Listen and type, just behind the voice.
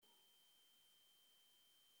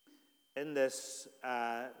in this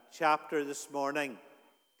chapter this morning.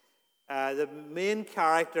 The main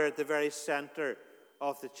character at the very center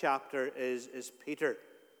of the chapter is Peter.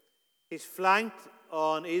 He's flanked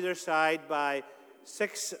on either side by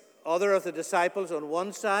 6 other of the disciples on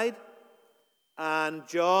one side, and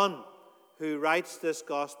John, who writes this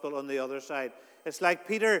gospel, on the other side. It's like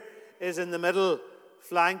Peter is in the middle,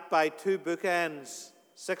 flanked by 2 bookends,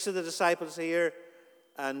 6 of the disciples here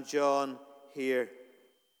and John here.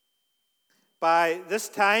 By this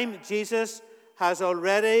time, Jesus has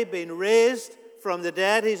already been raised from the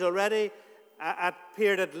dead. He's already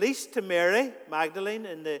appeared at least to Mary Magdalene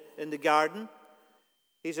in the garden.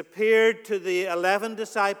 He's appeared to the 11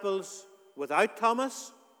 disciples without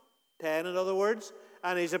Thomas, 10 in other words,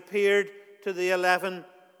 and he's appeared to the 11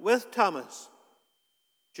 with Thomas.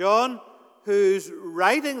 John, who's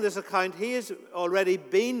writing this account, he has already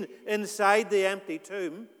been inside the empty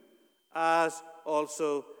tomb, as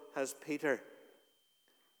also has Peter.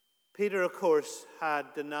 Peter, of course,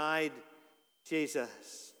 had denied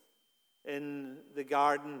Jesus in the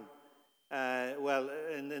garden,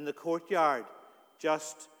 in the courtyard,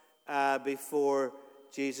 just before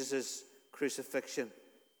Jesus' crucifixion.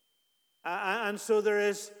 And so there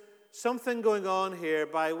is something going on here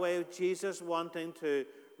by way of Jesus wanting to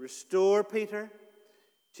restore Peter,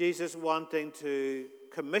 Jesus wanting to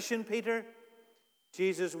commission Peter,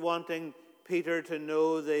 Jesus wanting Peter to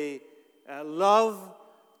know the love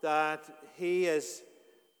that he, as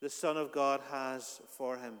the Son of God, has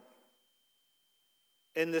for him.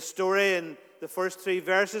 In the story, in the first 3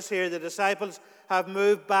 verses here, the disciples have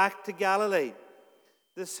moved back to Galilee.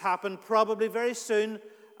 This happened probably very soon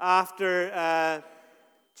after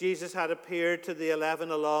Jesus had appeared to the 11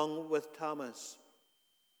 along with Thomas.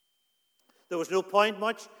 There was no point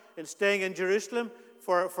much in staying in Jerusalem.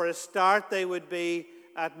 For a start, they would be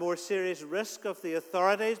at more serious risk of the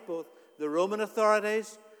authorities, both the Roman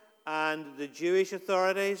authorities and the Jewish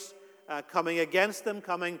authorities, coming against them,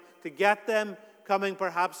 coming to get them, coming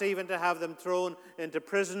perhaps even to have them thrown into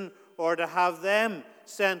prison or to have them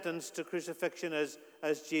sentenced to crucifixion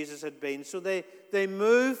as Jesus had been. So they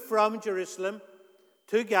moved from Jerusalem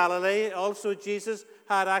to Galilee. Also, Jesus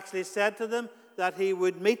had actually said to them that he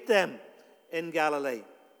would meet them in Galilee.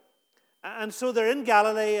 And so they're in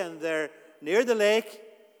Galilee and they're near the lake.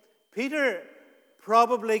 Peter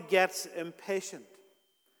probably gets impatient.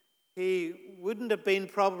 He wouldn't have been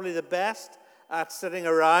probably the best at sitting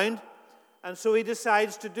around, and so he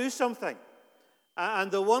decides to do something. And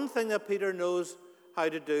the one thing that Peter knows how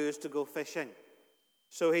to do is to go fishing.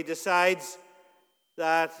 So he decides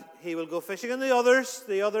that he will go fishing, and the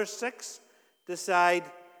other 6, decide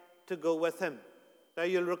to go with him. Now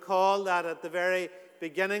you'll recall that at the very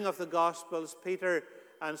beginning of the Gospels, Peter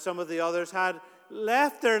and some of the others had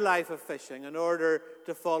left their life of fishing in order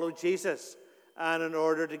to follow Jesus and in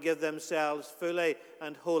order to give themselves fully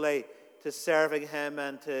and wholly to serving him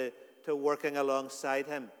and to working alongside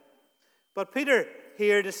him. But Peter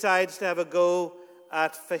here decides to have a go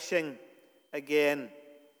at fishing again.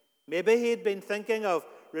 Maybe he'd been thinking of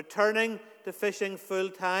returning to fishing full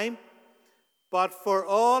time, but for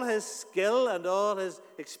all his skill and all his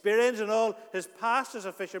experience and all his past as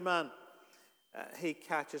a fisherman, he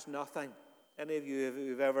catches nothing. Any of you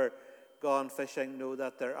who've ever gone fishing know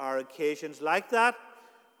that there are occasions like that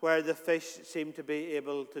where the fish seem to be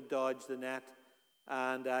able to dodge the net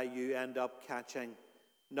and you end up catching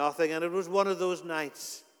nothing. And it was one of those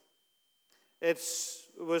nights. It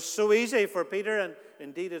was so easy for Peter, and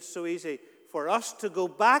indeed it's so easy for us to go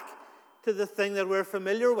back to the thing that we're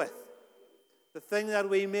familiar with, the thing that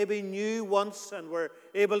we maybe knew once and were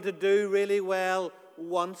able to do really well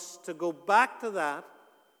once, to go back to that.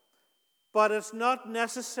 But it's not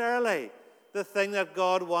necessarily the thing that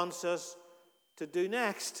God wants us to do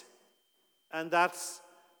next. And that's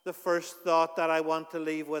the first thought that I want to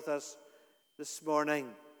leave with us this morning.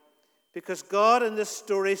 Because God in this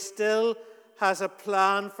story still has a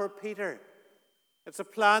plan for Peter. It's a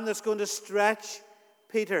plan that's going to stretch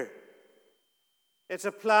Peter. It's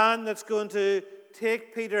a plan that's going to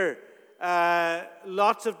take Peter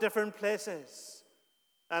lots of different places.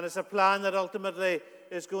 And it's a plan that ultimately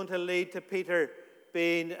is going to lead to Peter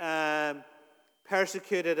being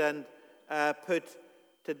persecuted and put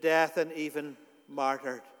to death and even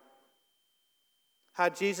martyred.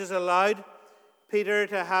 Had Jesus allowed Peter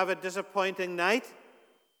to have a disappointing night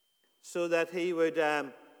so that he would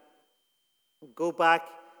go back,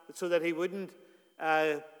 so that he wouldn't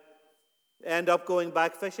end up going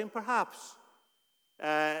back fishing? Perhaps.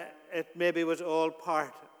 It maybe was all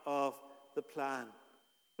part of the plan.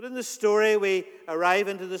 But in the story, we arrive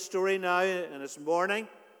into the story now, and it's morning.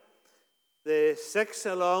 The 6,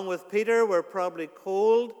 along with Peter, were probably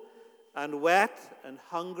cold and wet and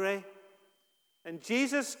hungry. And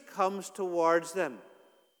Jesus comes towards them.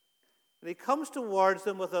 And he comes towards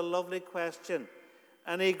them with a lovely question.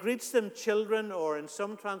 And he greets them, children, or in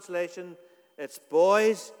some translation, it's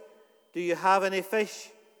boys. Do you have any fish?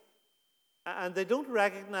 And they don't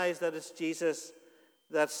recognize that it's Jesus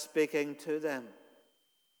that's speaking to them.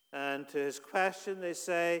 And to his question, they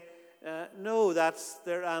say, no, that's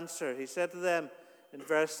their answer. He said to them in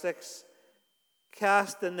verse 6,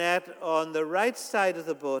 cast the net on the right side of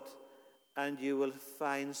the boat, and you will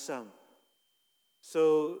find some.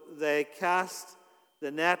 So they cast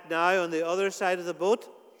the net now on the other side of the boat,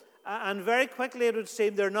 and very quickly it would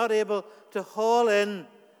seem they're not able to haul in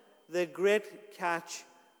the great catch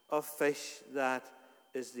of fish that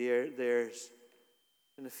is theirs.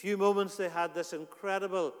 In a few moments they had this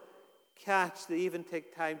incredible catch. They even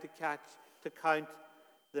take time to count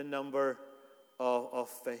the number of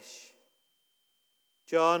fish.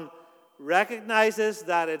 John recognizes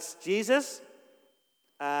that it's Jesus.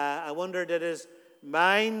 I wonder, did his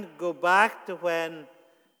mind go back to when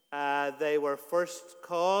they were first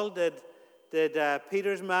called? Did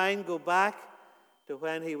Peter's mind go back to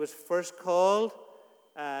when he was first called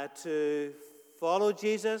to follow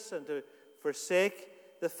Jesus and to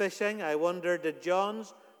forsake the fishing? I wonder, did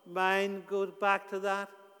John's mind go back to that?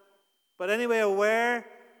 But anyway, aware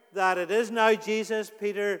that it is now Jesus,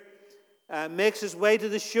 Peter makes his way to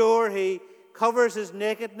the shore. He covers his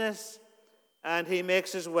nakedness and he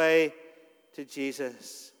makes his way to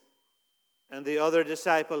Jesus. And the other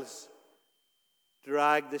disciples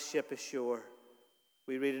drag the ship ashore.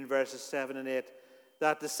 We read in verses 7 and 8,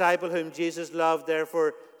 that disciple whom Jesus loved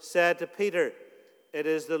therefore said to Peter, it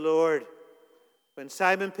is the Lord. When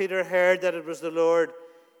Simon Peter heard that it was the Lord,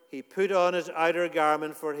 he put on his outer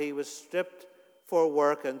garment, for he was stripped for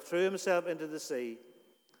work, and threw himself into the sea.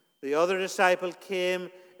 The other disciple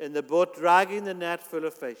came in the boat, dragging the net full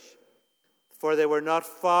of fish, for they were not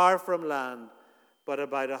far from land, but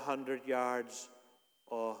about 100 yards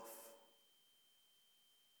off.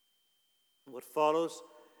 What follows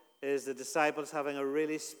is the disciples having a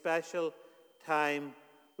really special time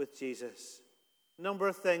with Jesus. A number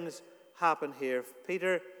of things happen here.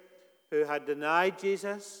 Peter, who had denied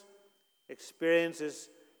Jesus, experiences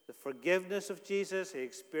the forgiveness of Jesus. He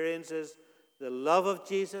experiences the love of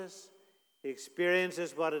Jesus. He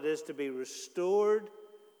experiences what it is to be restored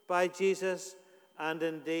by Jesus. And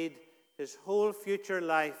indeed, his whole future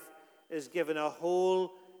life is given a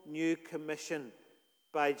whole new commission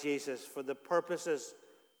by Jesus for the purposes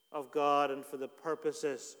of God and for the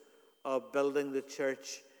purposes of building the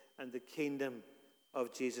church and the kingdom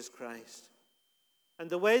of Jesus Christ. And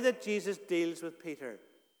the way that Jesus deals with Peter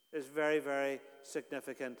is very, very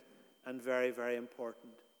significant and very, very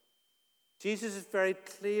important. Jesus is very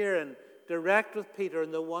clear and direct with Peter.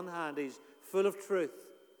 On the one hand, he's full of truth.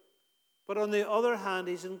 But on the other hand,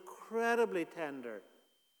 he's incredibly tender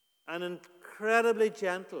and incredibly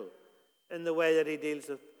gentle in the way that he deals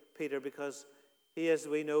with Peter, because he, as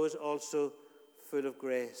we know, is also full of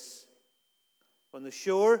grace. On the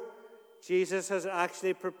shore, Jesus has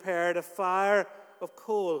actually prepared a fire of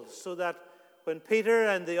coals so that when Peter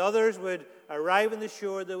and the others would arrive on the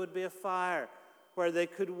shore, there would be a fire where they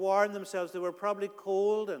could warm themselves. They were probably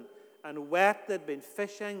cold and wet. They'd been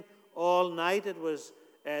fishing all night. It was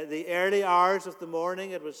the early hours of the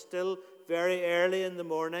morning. It was still very early in the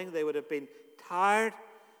morning. They would have been tired.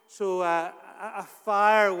 So a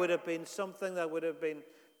fire would have been something that would have been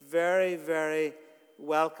very, very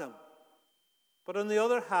welcome. But on the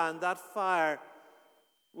other hand, that fire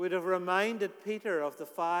would have reminded Peter of the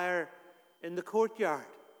fire in the courtyard.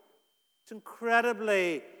 It's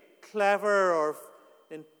incredibly clever, or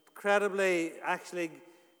incredibly actually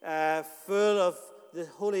full of the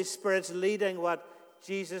Holy Spirit's leading what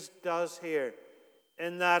Jesus does here.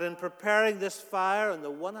 In that, in preparing this fire, on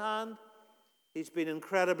the one hand, he's been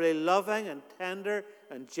incredibly loving and tender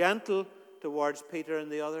and gentle towards Peter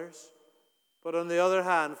and the others. But on the other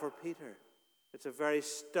hand, for Peter, it's a very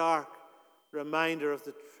stark reminder of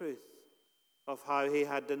the truth of how he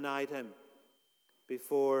had denied him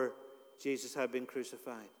before Jesus had been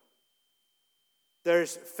crucified.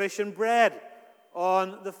 There's fish and bread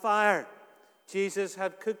on the fire. Jesus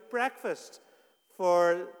had cooked breakfast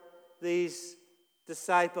for these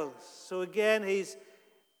disciples. So again, he's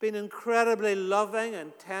been incredibly loving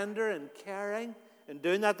and tender and caring. In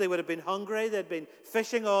doing that, they would have been hungry. They'd been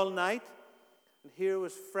fishing all night. And here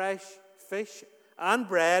was fresh fish and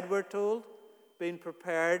bread, we're told, being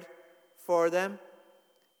prepared for them.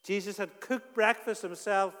 Jesus had cooked breakfast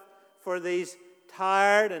himself for these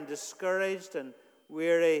tired and discouraged and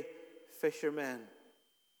weary fishermen.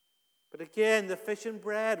 But again, the fish and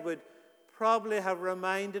bread would probably have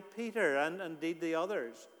reminded Peter, and indeed the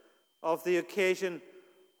others, of the occasion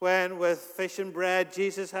when with fish and bread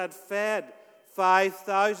Jesus had fed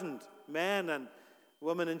 5,000 men and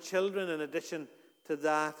women and children in addition to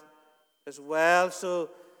that as well. So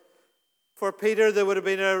for Peter, there would have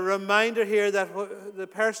been a reminder here that the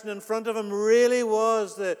person in front of him really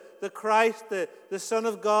was the Christ, the Son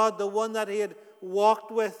of God, the one that he had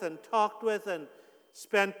walked with and talked with and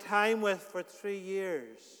spent time with for 3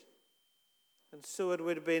 years. And so it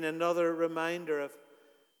would have been another reminder of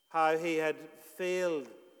how he had failed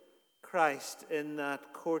Christ in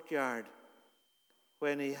that courtyard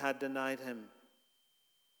when he had denied him.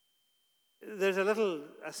 There's a little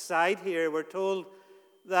aside here. We're told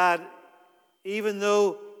that even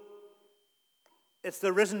though it's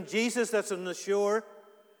the risen Jesus that's on the shore,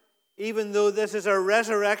 even though this is a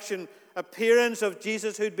resurrection appearance of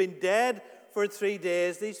Jesus who'd been dead for 3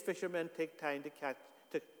 days, these fishermen take time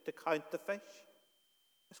to count the fish.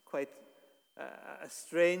 It's quite a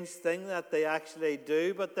strange thing that they actually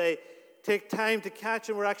do, but they take time to catch,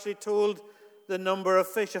 and we're actually told the number of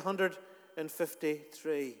fish,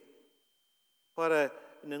 153. What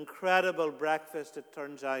an incredible breakfast it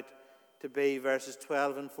turns out to be. Verses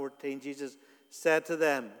 12 and 14, Jesus said to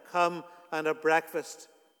them, "Come and have breakfast."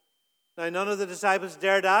 Now none of the disciples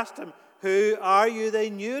dared ask him, "Who are you?" They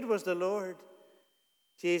knew it was the Lord.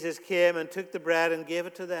 Jesus came and took the bread and gave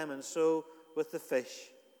it to them, and so with the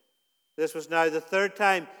fish. This was now the third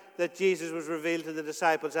time that Jesus was revealed to the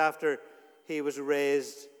disciples after he was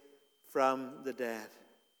raised from the dead.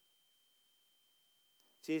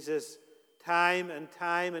 Jesus, time and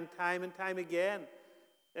time and time and time again,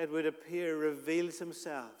 it would appear, reveals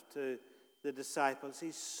himself to the disciples.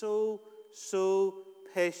 He's so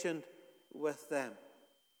patient with them.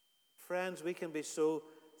 Friends, we can be so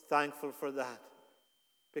thankful for that,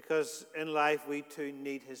 because in life we too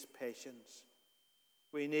need his patience.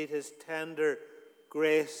 We need his tender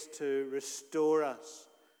grace to restore us,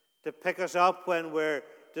 to pick us up when we're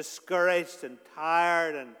discouraged and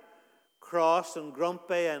tired and cross and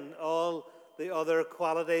grumpy and all the other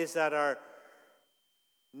qualities that are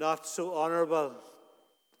not so honorable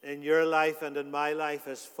in your life and in my life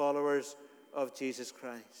as followers of Jesus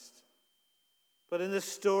Christ. But in the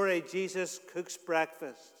story, Jesus cooks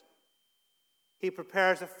breakfast. He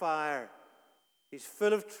prepares a fire. He's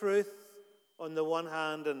full of truth on the one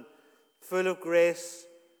hand and full of grace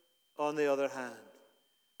on the other hand.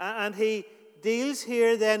 And he deals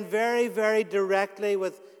here then very, very directly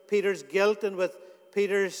with Peter's guilt and with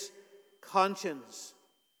Peter's conscience.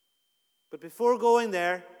 But before going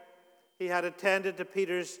there, he had attended to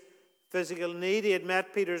Peter's physical need. He had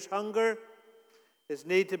met Peter's hunger, his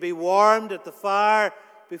need to be warmed at the fire,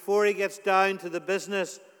 before he gets down to the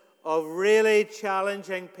business of really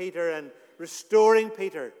challenging Peter and restoring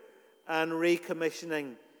Peter and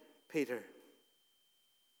recommissioning Peter.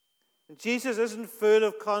 And Jesus isn't full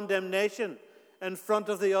of condemnation in front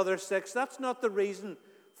of the other six. That's not the reason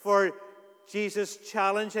for Jesus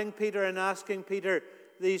challenging Peter and asking Peter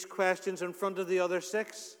these questions in front of the other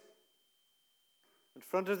six. In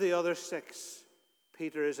front of the other six,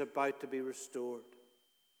 Peter is about to be restored.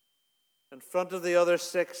 In front of the other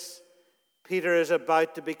six, Peter is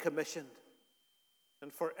about to be commissioned.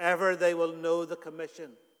 And forever they will know the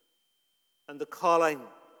commission and the calling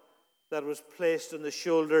that was placed on the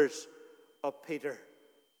shoulders of Peter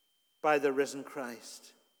by the risen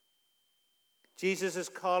Christ. Jesus is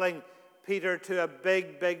calling Peter to a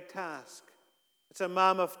big, big task. It's a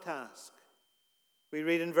mammoth task. We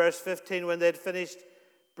read in verse 15, when they had finished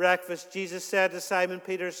breakfast, Jesus said to Simon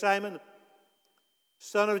Peter, "Simon,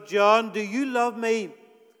 son of John, do you love me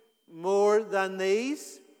more than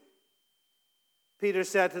these?" Peter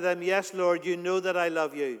said to them, "Yes, Lord, you know that I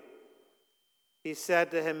love you." He said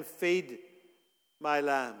to him, "Feed my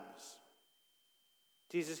lambs."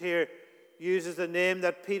 Jesus here uses the name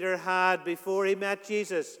that Peter had before he met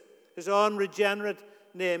Jesus, his own regenerate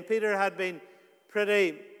name. Peter had been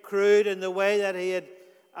pretty crude in the way that he had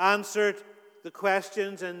answered the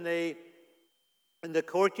questions in the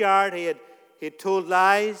courtyard. He had told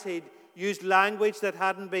lies. He'd used language that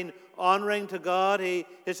hadn't been honoring to God.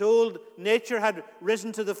 His old nature had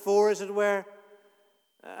risen to the fore, as it were.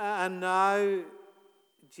 And now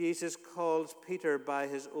Jesus calls Peter by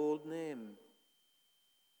his old name.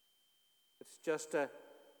 It's just a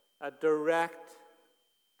direct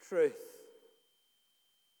truth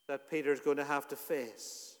that Peter's going to have to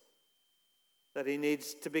face. That he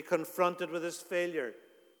needs to be confronted with his failure.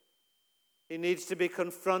 He needs to be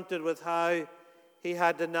confronted with how he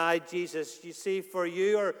had denied Jesus. You see, for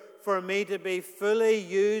you or for me to be fully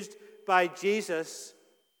used by Jesus,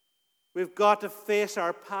 we've got to face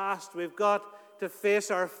our past. We've got to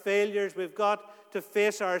face our failures. We've got to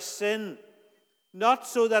face our sin. Not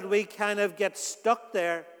so that we kind of get stuck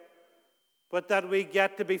there, but that we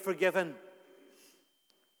get to be forgiven.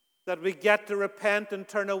 That we get to repent and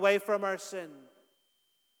turn away from our sin,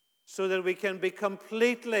 so that we can be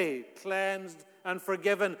completely cleansed and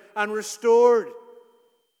forgiven and restored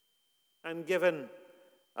and given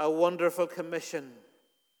a wonderful commission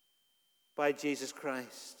by Jesus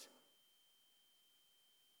Christ.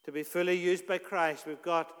 To be fully used by Christ, we've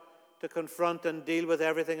got to confront and deal with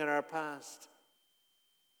everything in our past.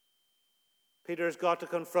 Peter's got to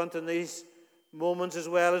confront in these moments as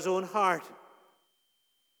well his own heart.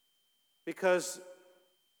 Because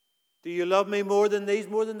do you love me more than these,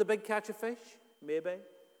 more than the big catch of fish? Maybe.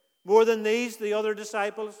 More than these, the other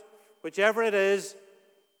disciples? Whichever it is,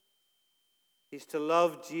 he's to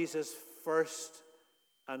love Jesus first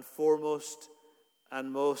and foremost and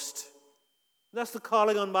most. That's the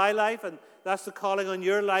calling on my life, and that's the calling on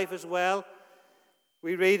your life as well.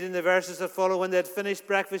 We read in the verses that follow, when they had finished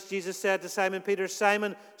breakfast, Jesus said to Simon Peter,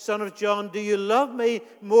 Simon, son of John, do you love me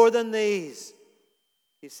more than these?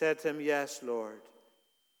 He said to him, yes, Lord.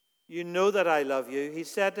 You know that I love you. He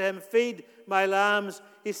said to him, feed my lambs.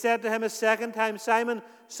 He said to him a second time, Simon,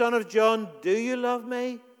 son of John, do you love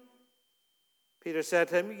me? Peter said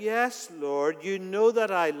to him, yes, Lord, you know that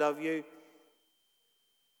I love you.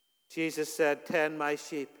 Jesus said, tend my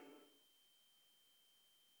sheep.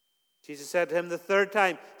 Jesus said to him the third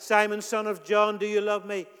time, Simon, son of John, do you love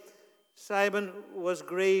me? Simon was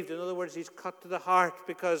grieved. In other words, he's cut to the heart,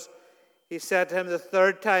 because he said to him the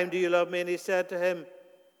third time, do you love me? And he said to him,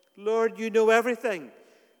 Lord, you know everything.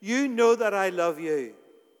 You know that I love you.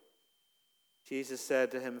 Jesus said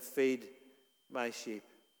to him, feed my sheep.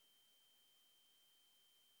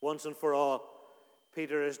 Once and for all,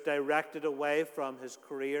 Peter is directed away from his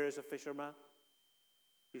career as a fisherman.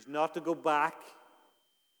 He's not to go back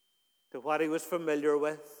to what he was familiar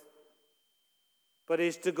with, but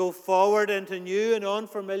he's to go forward into new and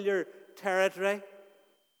unfamiliar territory,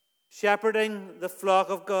 shepherding the flock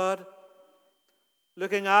of God,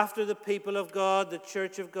 looking after the people of God, the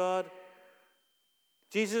church of God.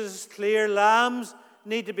 Jesus is clear. Lambs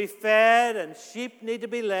need to be fed and sheep need to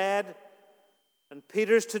be led, and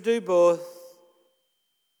Peter's to do both.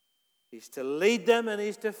 He's to lead them and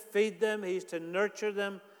he's to feed them. He's to nurture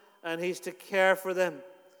them and he's to care for them.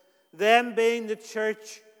 Them being the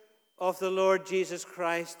church of the Lord Jesus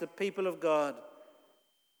Christ, the people of God.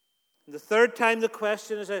 And the third time, the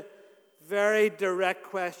question is a very direct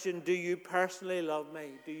question. Do you personally love me?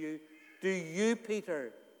 Do you,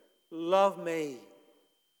 Peter, love me?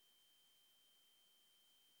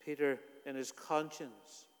 Peter, in his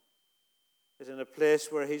conscience, is in a place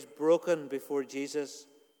where he's broken before Jesus.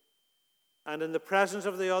 And in the presence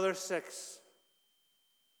of the other six,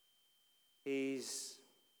 he's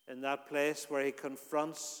in that place where he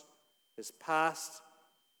confronts his past,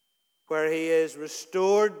 where he is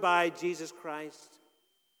restored by Jesus Christ,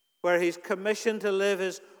 where he's commissioned to live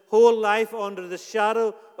his whole life under the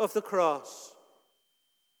shadow of the cross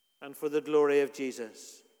and for the glory of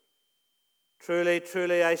Jesus. Truly,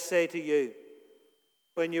 truly, I say to you,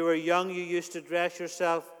 when you were young, you used to dress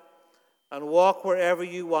yourself and walk wherever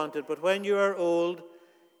you wanted. But when you are old,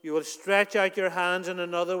 you will stretch out your hands and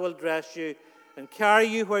another will dress you and carry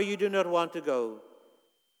you where you do not want to go.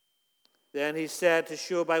 Then he said, to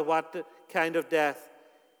show by what kind of death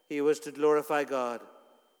he was to glorify God.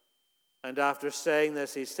 And after saying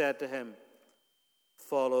this, he said to him,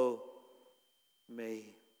 follow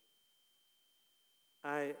me.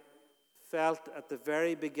 I felt at the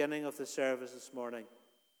very beginning of the service this morning,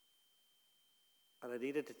 and I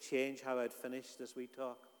needed to change how I'd finish this wee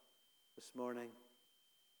talk this morning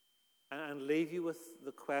and leave you with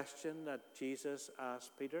the question that Jesus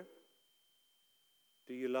asked Peter.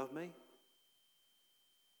 Do you love me?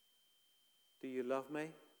 Do you love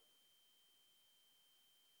me?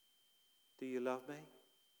 Do you love me?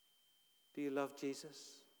 Do you love Jesus?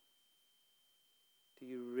 Do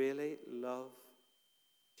you really love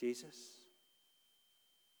Jesus?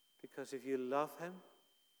 Because if you love him,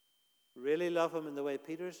 really love him in the way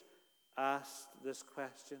Peter's asked this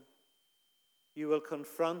question, you will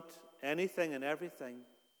confront anything and everything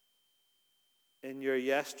in your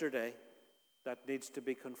yesterday that needs to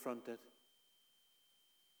be confronted.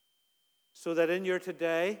 So that in your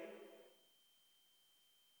today,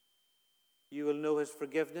 you will know his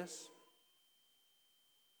forgiveness,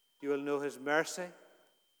 you will know his mercy,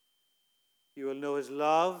 you will know his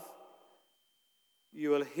love, you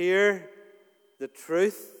will hear the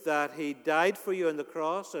truth that he died for you on the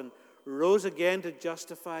cross and rose again to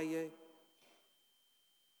justify you.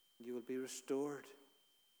 You will be restored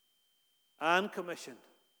and commissioned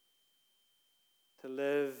to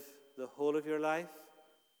live the whole of your life,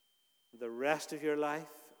 the rest of your life,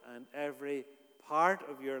 and every part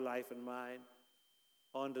of your life and mine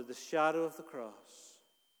under the shadow of the cross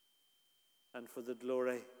and for the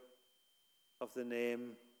glory of the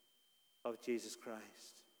name of Jesus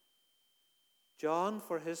Christ. John,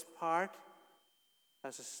 for his part,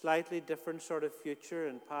 has a slightly different sort of future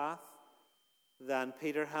and path than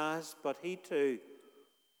Peter has, but he too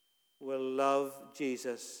will love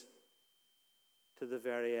Jesus to the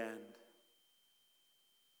very end.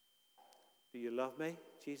 Do you love me?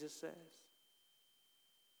 Jesus says.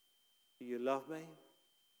 Do you love me?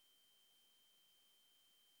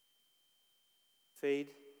 Feed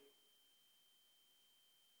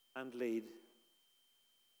and lead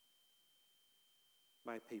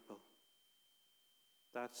my people.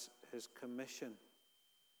 That's his commission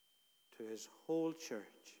to his whole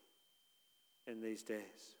church in these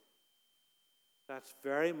days. That's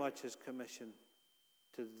very much his commission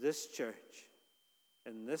to this church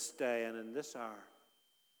in this day and in this hour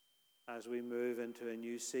as we move into a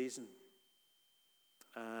new season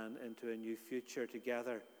and into a new future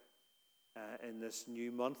together in this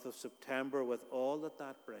new month of September with all that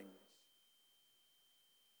that brings.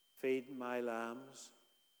 Feed my lambs,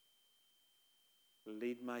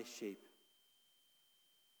 lead my sheep,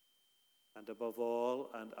 and above all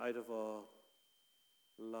and out of all,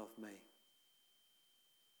 love me.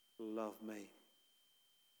 Love me.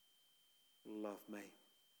 Love me.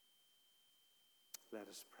 Let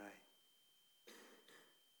us pray.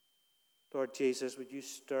 Lord Jesus, would you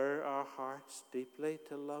stir our hearts deeply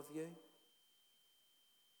to love you?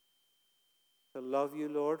 To love you,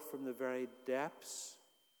 Lord, from the very depths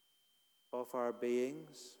of our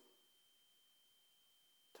beings.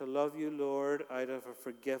 To love you, Lord, out of a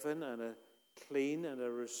forgiven and a clean and a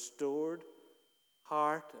restored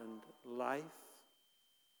heart and life.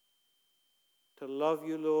 To love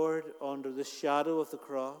you, Lord, under the shadow of the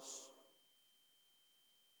cross.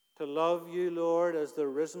 To love you, Lord, as the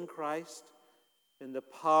risen Christ in the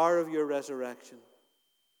power of your resurrection.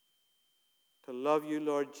 To love you,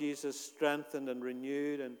 Lord Jesus, strengthened and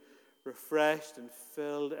renewed and refreshed and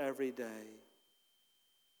filled every day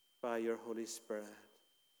by your Holy Spirit.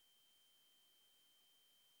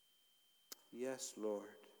 Yes, Lord,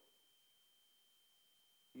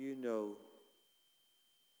 you know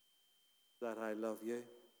that I love you.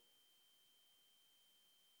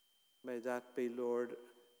 May that be, Lord,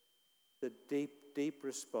 the deep, deep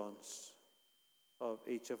response of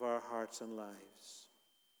each of our hearts and lives.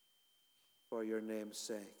 For your name's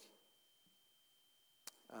sake.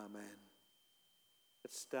 Amen.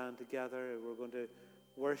 Let's stand together. We're going to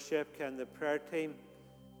worship. Can the prayer team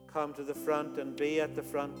come to the front and be at the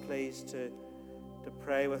front, please, to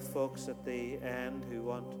pray with folks at the end who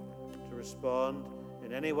want to respond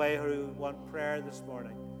in any way, or who want prayer this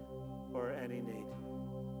morning or any need.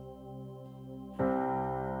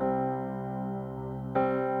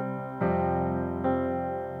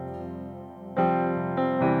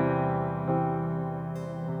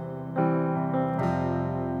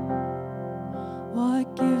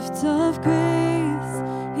 What gift of grace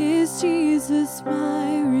is Jesus,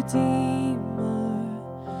 my Redeemer?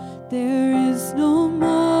 There is no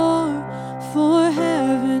more for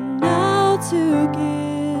heaven now to give.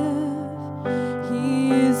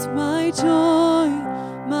 He is my joy,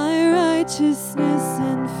 my righteousness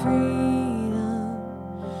and freedom,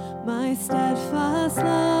 my steadfast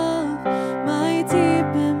love, my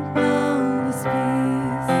deep and boundless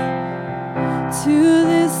peace. To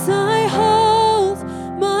this I hold,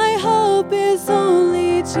 my hope is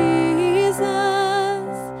only Jesus,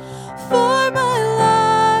 for my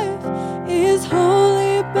life is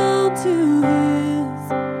wholly bound to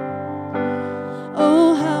His.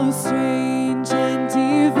 Oh, how strange and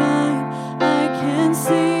divine, I can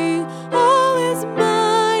sing all is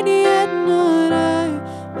mine, yet not I,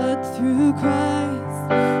 but through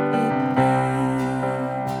Christ in me.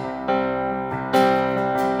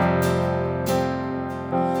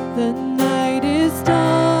 The night is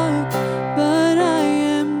dark, but I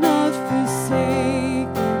am not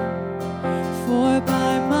forsaken, for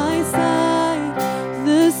by my side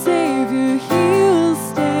the Savior, He will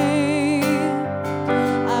stay.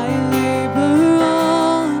 I labor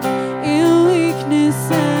on in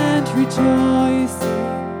weakness and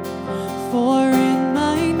rejoicing, for in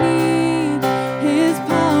my need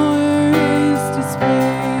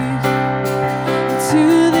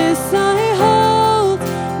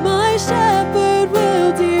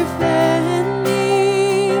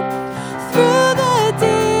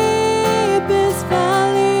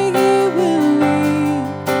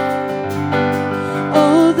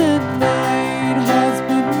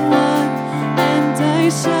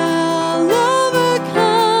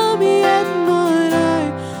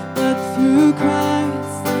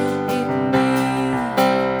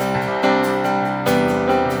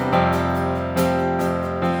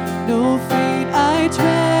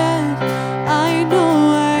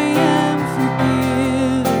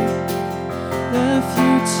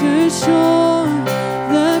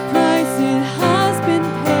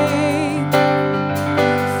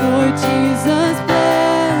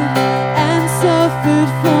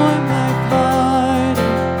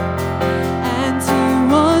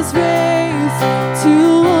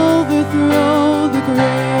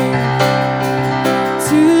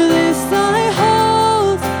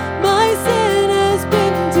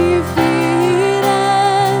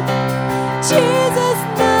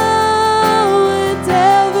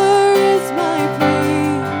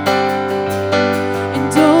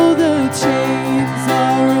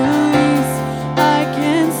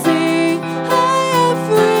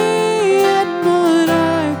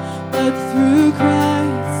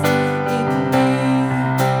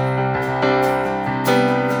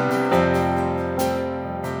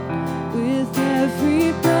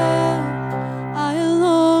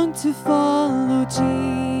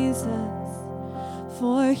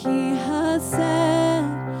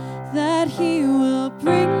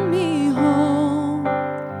bring me home.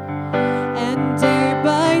 And day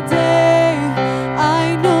by day,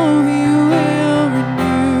 I know He will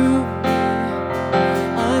renew me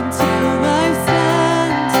until I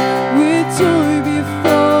stand with joy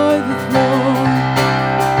before the throne.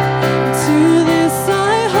 To this I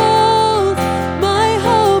hold, my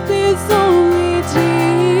hope is only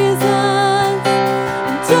Jesus,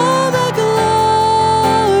 and all the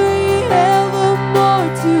glory evermore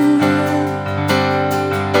to Him.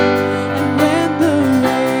 And when the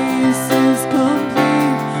race is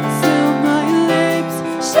complete, still my lips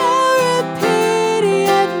shall repeat,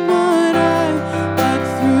 yet not I, but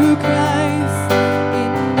through Christ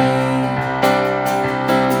in me.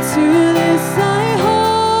 To this I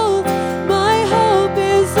hold, my hope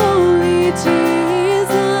is only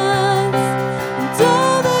Jesus, and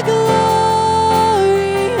all the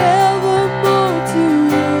glory evermore to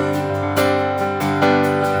Him.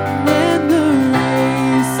 When the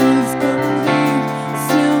race is complete,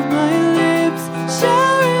 still my lips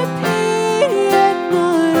shall repeat, yet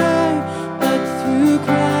not I, but through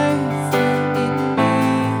Christ in me.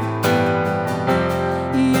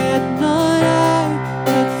 Yet not I,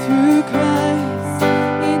 but through Christ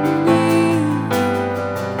in me.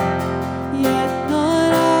 Yet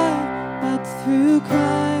not I, but through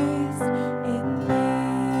Christ in me.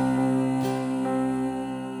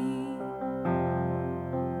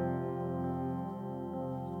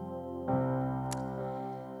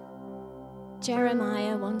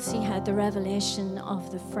 Jeremiah, once he had the revelation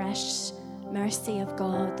of the fresh mercy of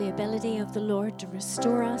God, the ability of the Lord to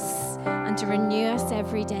restore us and to renew us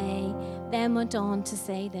every day, then went on to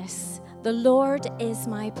say this: "The Lord is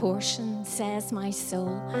my portion, says my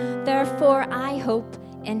soul. Therefore I hope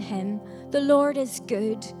in Him. The Lord is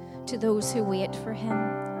good to those who wait for Him,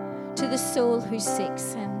 to the soul who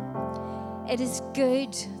seeks Him." It is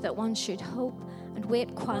good that one should hope and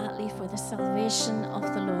wait quietly for the salvation of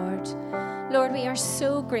the Lord. Lord, we are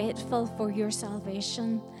so grateful for your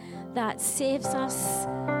salvation that saves us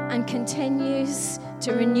and continues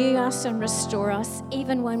to renew us and restore us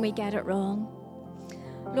even when we get it wrong.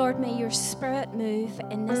 Lord, may your Spirit move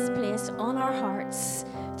in this place on our hearts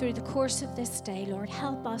through the course of this day. Lord,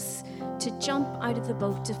 help us to jump out of the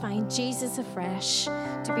boat to find Jesus afresh,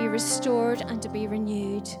 to be restored and to be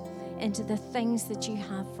renewed into the things that you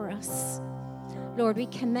have for us. Lord, we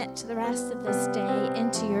commit the rest of this day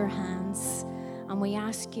into your hands, and we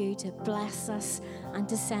ask you to bless us and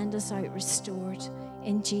to send us out restored.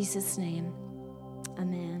 In Jesus' name,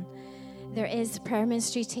 amen. There is a prayer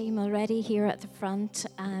ministry team already here at the front.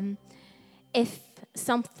 If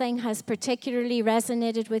something has particularly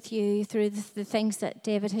resonated with you through the things that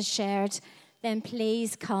David has shared, then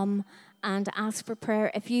please come and ask for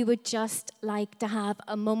prayer. If you would just like to have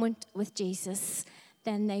a moment with Jesus,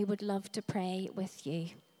 then they would love to pray with you.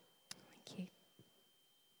 Thank you.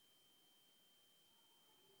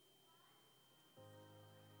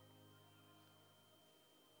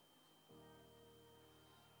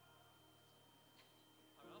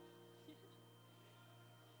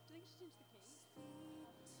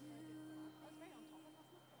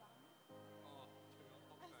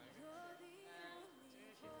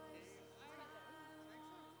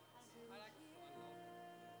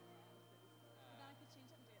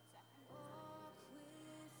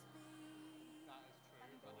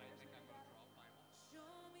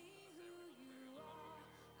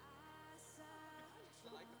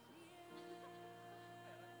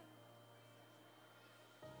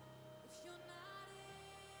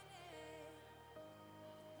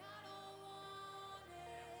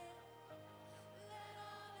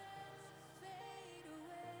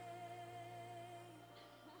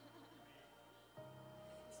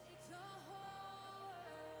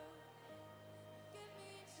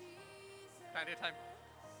 Anytime.